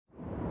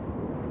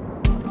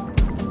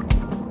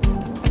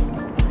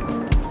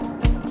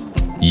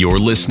You're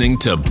listening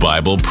to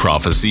Bible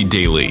Prophecy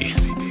Daily,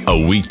 a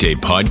weekday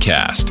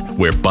podcast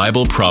where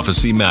Bible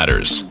prophecy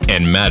matters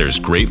and matters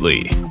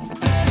greatly.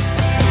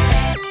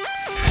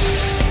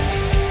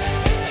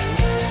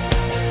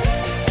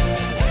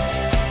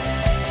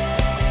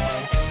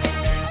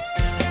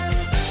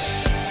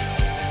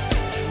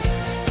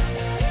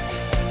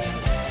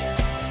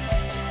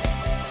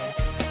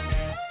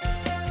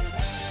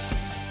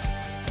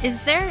 Is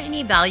there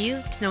any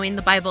value to knowing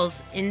the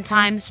Bible's end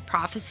times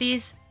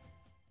prophecies?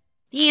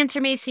 The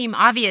answer may seem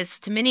obvious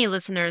to many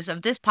listeners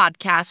of this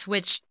podcast,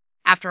 which,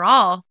 after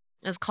all,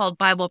 is called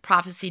Bible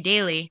Prophecy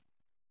Daily.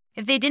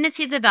 If they didn't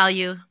see the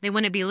value, they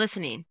wouldn't be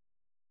listening.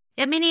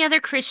 Yet many other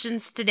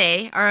Christians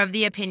today are of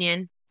the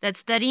opinion that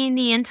studying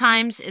the end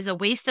times is a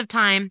waste of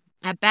time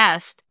at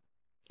best,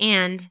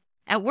 and,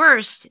 at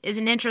worst, is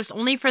an interest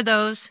only for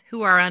those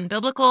who are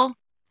unbiblical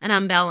and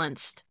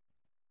unbalanced.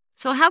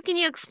 So how can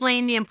you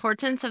explain the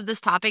importance of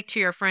this topic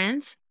to your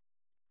friends?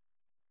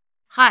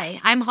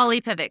 Hi, I'm Holly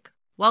Pivek.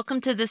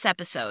 Welcome to this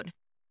episode.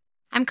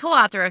 I'm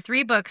co-author of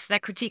 3 books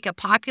that critique a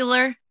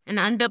popular and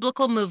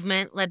unbiblical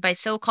movement led by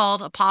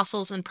so-called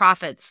apostles and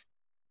prophets.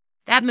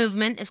 That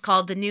movement is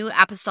called the New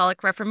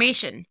Apostolic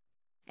Reformation,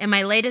 and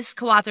my latest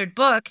co-authored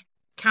book,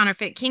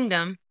 Counterfeit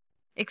Kingdom,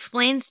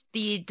 explains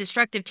the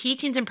destructive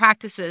teachings and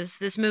practices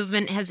this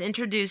movement has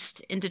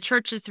introduced into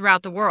churches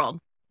throughout the world.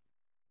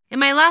 In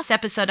my last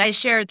episode, I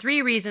shared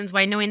 3 reasons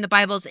why knowing the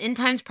Bible's end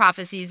times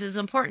prophecies is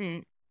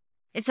important.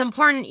 It's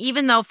important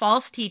even though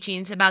false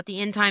teachings about the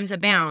end times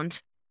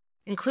abound,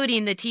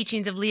 including the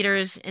teachings of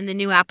leaders in the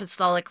New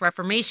Apostolic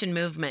Reformation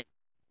movement.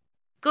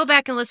 Go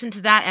back and listen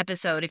to that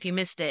episode if you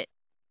missed it.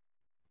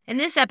 In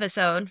this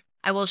episode,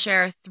 I will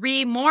share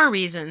 3 more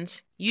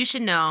reasons you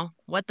should know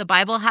what the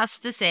Bible has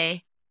to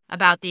say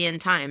about the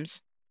end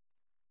times.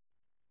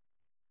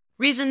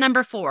 Reason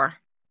number 4.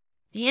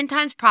 The end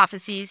times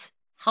prophecies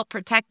help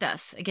protect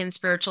us against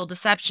spiritual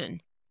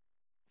deception.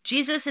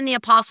 Jesus and the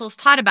apostles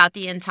taught about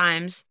the end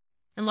times,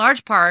 in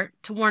large part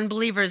to warn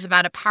believers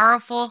about a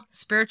powerful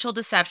spiritual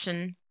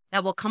deception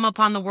that will come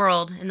upon the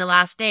world in the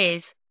last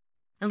days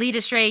and lead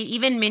astray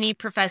even many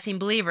professing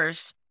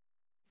believers.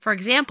 For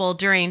example,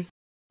 during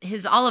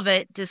his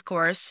Olivet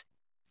Discourse,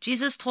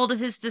 Jesus told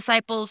his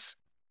disciples,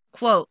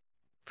 quote,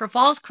 "For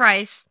false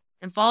Christs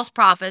and false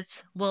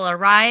prophets will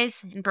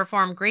arise and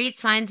perform great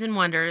signs and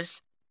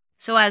wonders,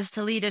 so as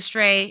to lead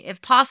astray,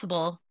 if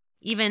possible,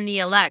 even the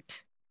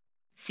elect.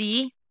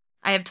 See,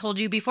 I have told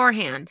you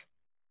beforehand.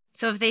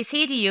 So if they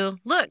say to you,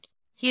 'Look,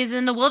 he is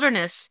in the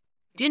wilderness,'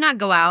 do not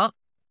go out.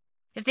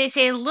 If they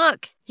say,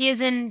 'Look, he is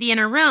in the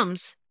inner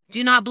rooms,'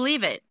 do not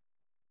believe it."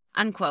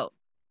 Unquote.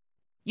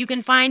 You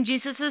can find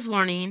Jesus'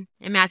 warning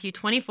in Matthew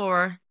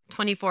 24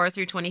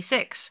 through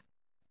 26.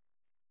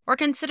 Or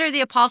consider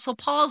the Apostle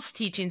Paul's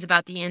teachings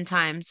about the end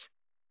times.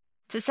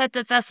 To set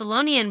the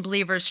Thessalonian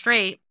believers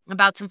straight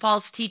about some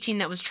false teaching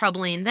that was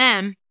troubling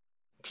them,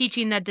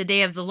 teaching that the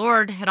day of the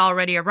Lord had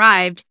already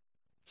arrived,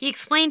 he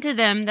explained to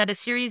them that a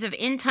series of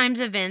end times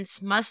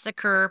events must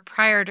occur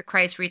prior to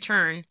Christ's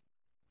return.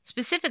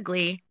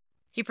 Specifically,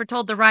 he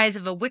foretold the rise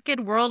of a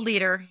wicked world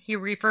leader he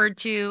referred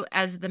to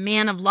as the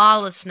man of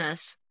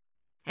lawlessness,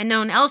 and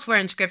known elsewhere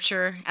in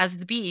Scripture as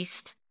the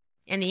beast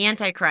and the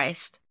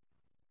Antichrist.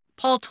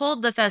 Paul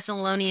told the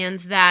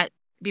Thessalonians that,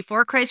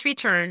 before Christ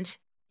returned,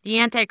 the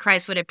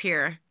Antichrist would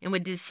appear and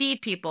would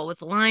deceive people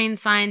with lying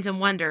signs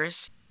and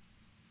wonders.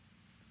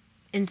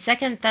 In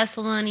 2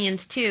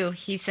 Thessalonians 2,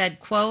 he said,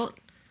 quote,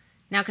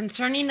 "Now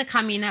concerning the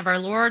coming of our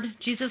Lord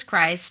Jesus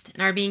Christ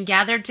and our being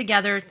gathered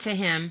together to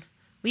him,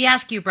 we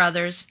ask you,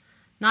 brothers,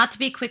 not to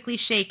be quickly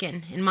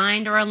shaken in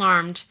mind or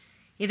alarmed,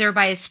 either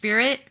by a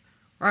spirit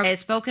or by a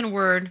spoken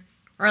word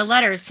or a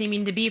letter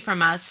seeming to be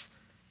from us,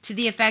 to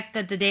the effect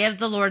that the day of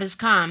the Lord has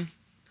come.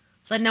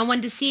 Let no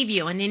one deceive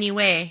you in any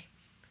way.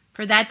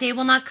 For that day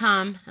will not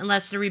come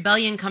unless the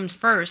rebellion comes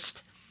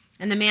first,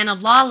 and the man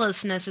of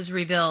lawlessness is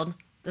revealed,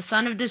 the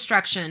son of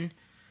destruction,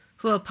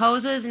 who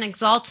opposes and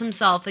exalts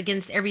himself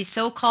against every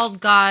so-called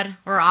God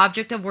or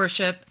object of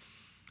worship,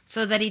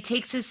 so that he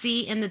takes his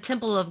seat in the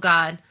temple of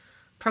God,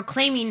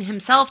 proclaiming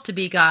himself to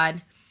be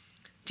God.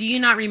 Do you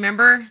not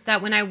remember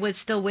that when I was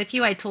still with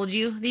you I told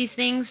you these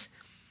things?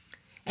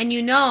 And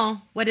you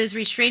know what is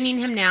restraining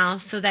him now,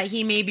 so that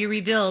he may be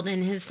revealed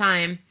in his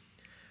time.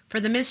 For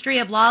the mystery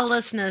of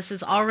lawlessness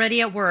is already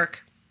at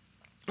work.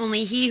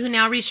 Only he who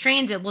now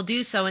restrains it will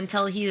do so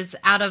until he is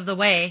out of the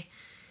way.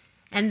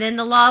 And then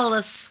the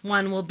lawless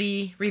one will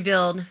be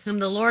revealed, whom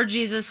the Lord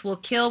Jesus will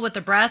kill with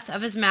the breath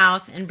of his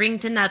mouth and bring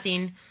to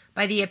nothing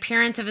by the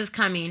appearance of his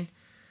coming.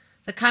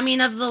 The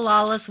coming of the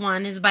lawless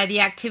one is by the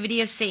activity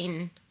of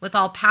Satan, with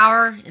all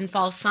power and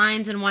false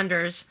signs and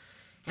wonders,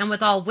 and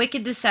with all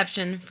wicked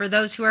deception for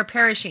those who are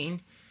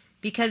perishing,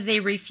 because they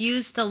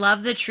refuse to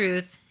love the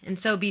truth and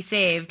so be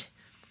saved.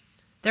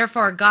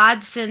 Therefore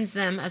God sends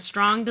them a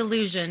strong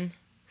delusion,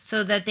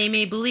 so that they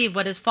may believe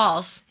what is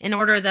false, in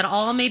order that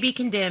all may be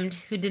condemned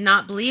who did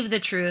not believe the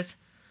truth,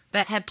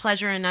 but had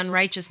pleasure in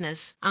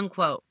unrighteousness."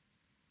 Unquote.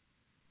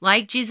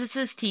 Like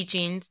Jesus'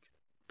 teachings,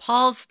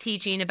 Paul's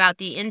teaching about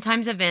the end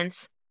times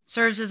events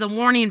serves as a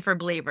warning for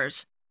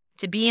believers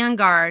to be on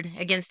guard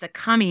against a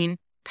coming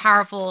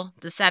powerful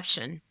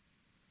deception.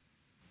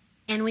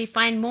 And we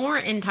find more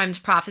end times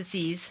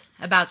prophecies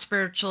about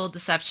spiritual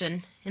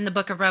deception in the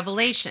book of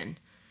Revelation.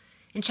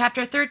 In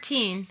chapter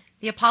 13,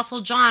 the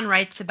Apostle John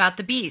writes about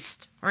the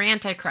beast, or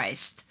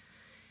Antichrist.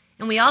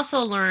 And we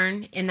also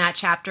learn in that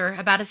chapter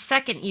about a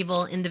second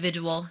evil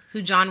individual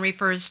who John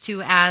refers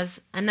to as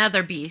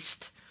another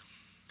beast.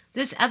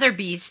 This other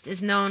beast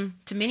is known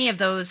to many of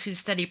those who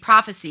study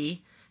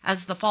prophecy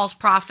as the false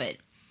prophet.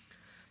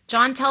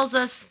 John tells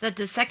us that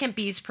the second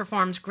beast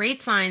performs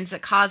great signs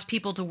that cause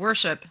people to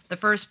worship the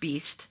first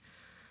beast.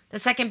 The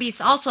second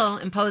beast also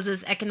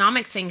imposes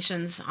economic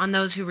sanctions on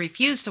those who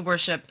refuse to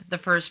worship the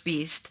first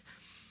beast.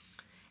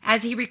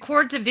 As he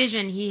records a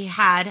vision he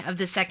had of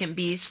the second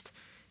beast,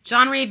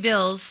 John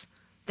reveals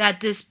that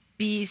this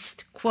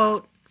beast,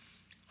 quote,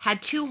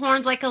 had 2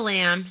 horns like a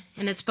lamb,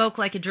 and it spoke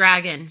like a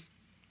dragon.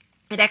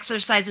 It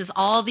exercises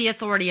all the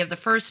authority of the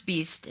first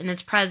beast in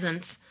its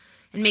presence,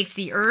 and makes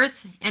the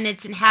earth and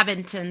its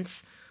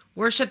inhabitants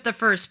worship the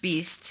first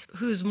beast,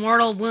 whose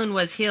mortal wound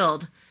was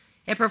healed.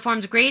 It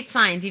performs great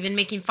signs, even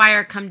making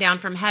fire come down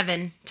from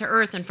heaven to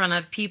earth in front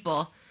of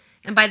people.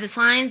 And by the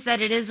signs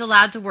that it is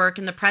allowed to work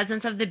in the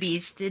presence of the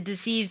beast, it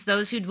deceives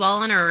those who dwell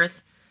on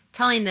earth,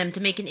 telling them to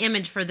make an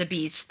image for the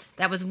beast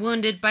that was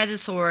wounded by the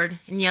sword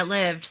and yet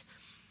lived.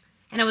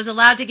 And it was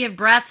allowed to give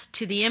breath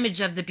to the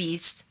image of the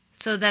beast,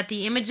 so that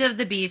the image of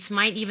the beast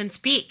might even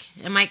speak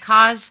and might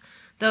cause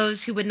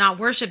those who would not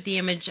worship the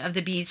image of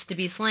the beast to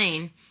be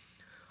slain.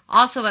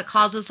 Also it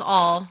causes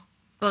all,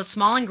 both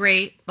small and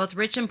great, both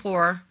rich and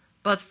poor,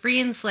 both free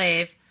and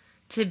slave,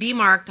 to be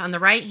marked on the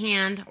right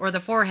hand or the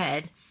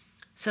forehead,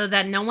 so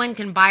that no one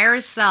can buy or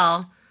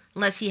sell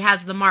unless he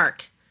has the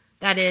mark,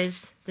 that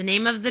is, the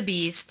name of the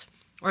beast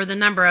or the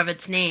number of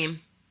its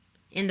name.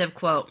 End of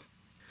quote.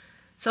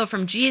 So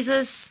from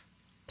Jesus,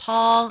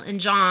 Paul,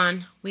 and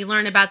John, we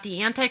learn about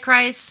the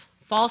Antichrist,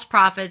 false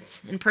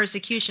prophets, and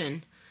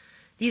persecution.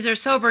 These are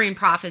sobering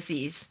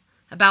prophecies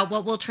about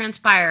what will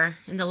transpire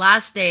in the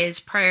last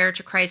days prior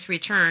to Christ's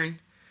return.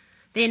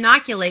 They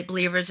inoculate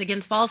believers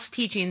against false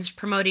teachings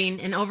promoting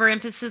an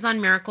overemphasis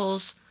on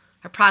miracles,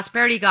 a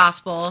prosperity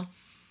gospel,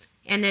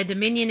 and a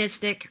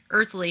dominionistic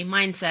earthly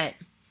mindset.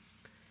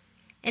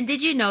 And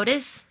did you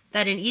notice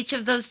that in each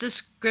of those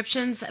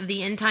descriptions of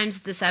the end times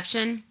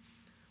deception,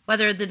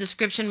 whether the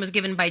description was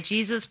given by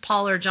Jesus,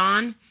 Paul, or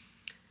John,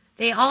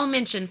 they all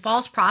mention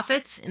false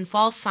prophets and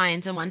false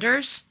signs and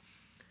wonders?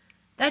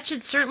 That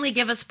should certainly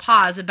give us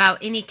pause about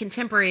any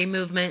contemporary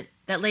movement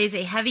that lays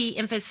a heavy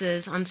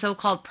emphasis on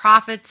so-called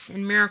prophets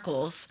and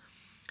miracles,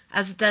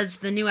 as does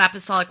the New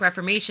Apostolic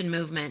Reformation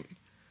movement.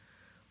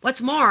 What's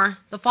more,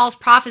 the false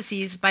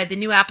prophecies by the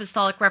New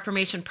Apostolic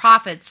Reformation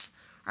prophets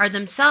are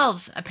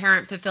themselves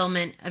apparent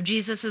fulfillment of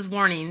Jesus'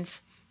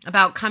 warnings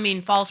about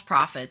coming false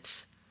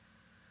prophets.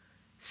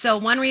 So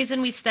one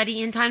reason we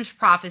study end times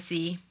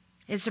prophecy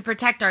is to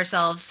protect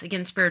ourselves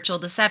against spiritual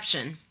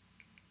deception.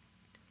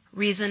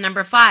 Reason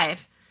number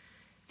 5.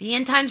 The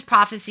end times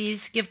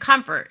prophecies give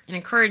comfort and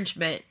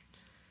encouragement.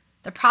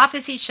 The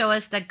prophecies show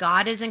us that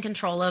God is in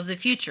control of the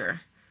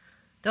future.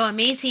 Though it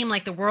may seem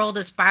like the world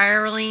is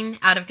spiraling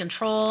out of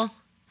control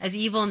as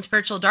evil and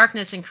spiritual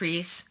darkness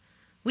increase,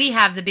 we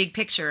have the big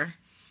picture.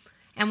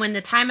 And when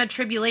the time of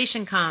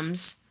tribulation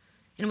comes,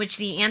 in which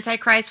the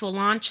Antichrist will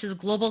launch his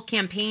global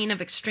campaign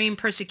of extreme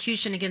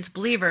persecution against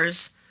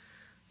believers,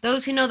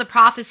 those who know the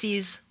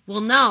prophecies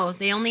will know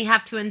they only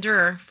have to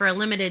endure for a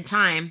limited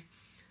time.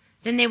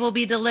 Then they will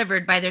be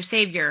delivered by their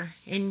Savior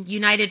and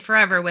united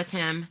forever with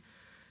him.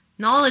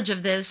 Knowledge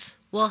of this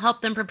will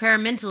help them prepare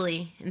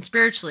mentally and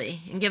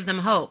spiritually and give them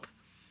hope.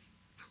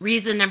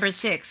 Reason number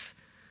 6.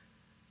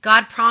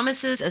 God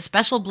promises a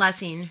special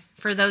blessing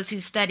for those who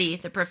study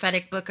the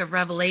prophetic book of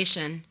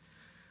Revelation.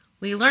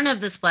 We learn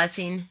of this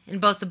blessing in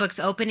both the book's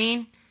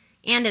opening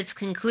and its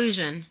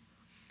conclusion.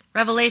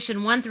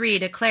 Revelation 1:3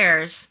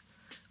 declares,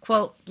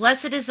 quote,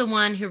 "Blessed is the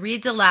one who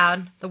reads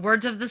aloud the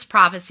words of this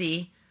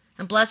prophecy,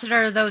 and blessed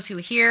are those who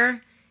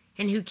hear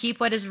and who keep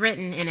what is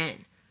written in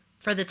it,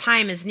 for the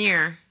time is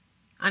near,"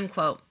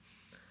 unquote.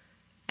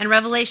 And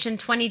Revelation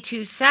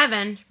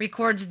 22:7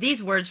 records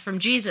these words from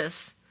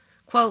Jesus,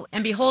 quote,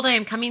 "And behold, I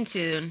am coming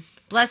soon.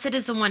 Blessed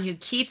is the one who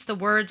keeps the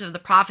words of the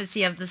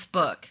prophecy of this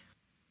book."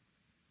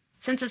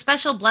 Since a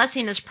special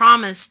blessing is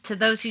promised to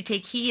those who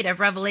take heed of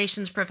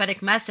Revelation's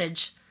prophetic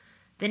message,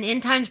 then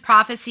end times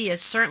prophecy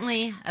is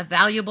certainly a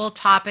valuable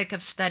topic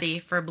of study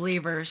for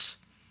believers.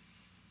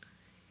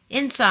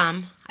 In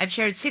sum, I've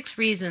shared 6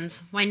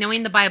 reasons why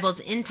knowing the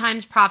Bible's end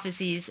times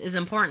prophecies is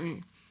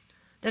important.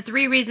 The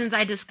 3 reasons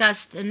I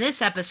discussed in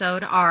this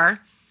episode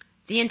are: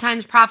 the end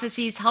times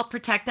prophecies help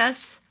protect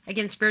us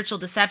against spiritual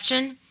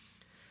deception,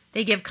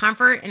 they give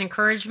comfort and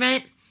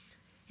encouragement,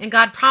 and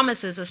God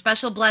promises a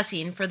special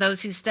blessing for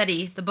those who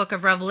study the book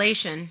of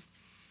Revelation.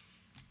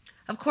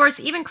 Of course,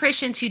 even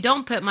Christians who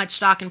don't put much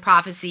stock in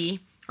prophecy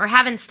or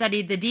haven't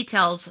studied the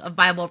details of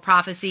Bible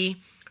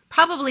prophecy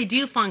probably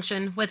do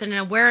function with an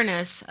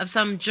awareness of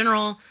some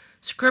general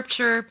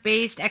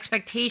scripture-based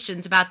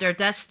expectations about their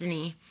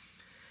destiny.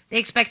 they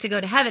expect to go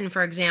to heaven,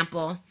 for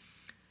example.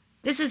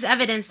 This is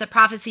evidence that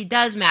prophecy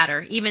does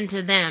matter, even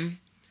to them.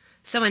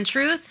 So in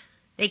truth,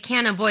 they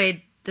can't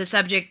avoid the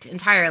subject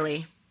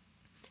entirely.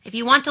 If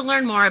you want to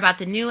learn more about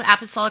the New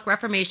Apostolic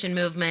Reformation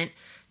movement,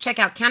 check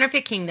out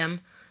Counterfeit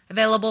Kingdom,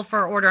 available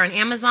for order on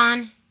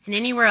Amazon and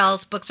anywhere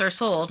else books are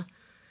sold.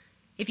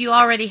 If you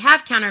already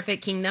have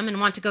Counterfeit Kingdom and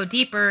want to go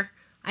deeper,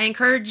 I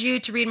encourage you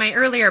to read my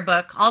earlier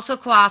book, also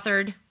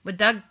co-authored with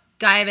Doug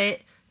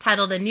Guyvett,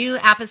 titled A New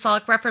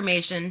Apostolic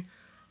Reformation,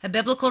 A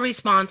Biblical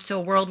Response to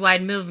a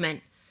Worldwide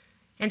Movement.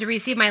 And to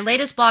receive my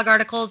latest blog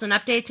articles and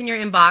updates in your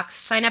inbox,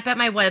 sign up at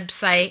my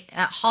website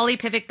at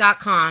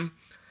hollypivec.com.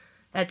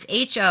 That's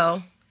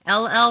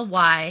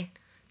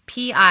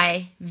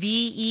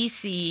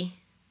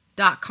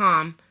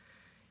HOLLYPIVEC.com.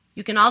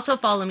 You can also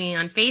follow me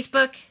on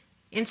Facebook,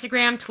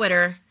 Instagram,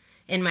 Twitter,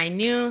 and my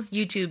new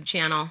YouTube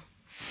channel.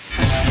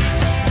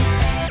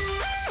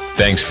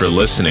 Thanks for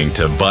listening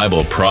to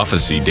Bible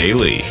Prophecy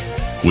Daily.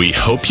 We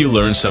hope you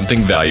learned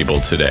something valuable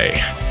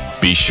today.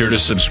 Be sure to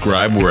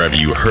subscribe wherever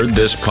you heard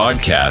this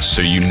podcast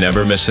so you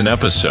never miss an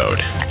episode.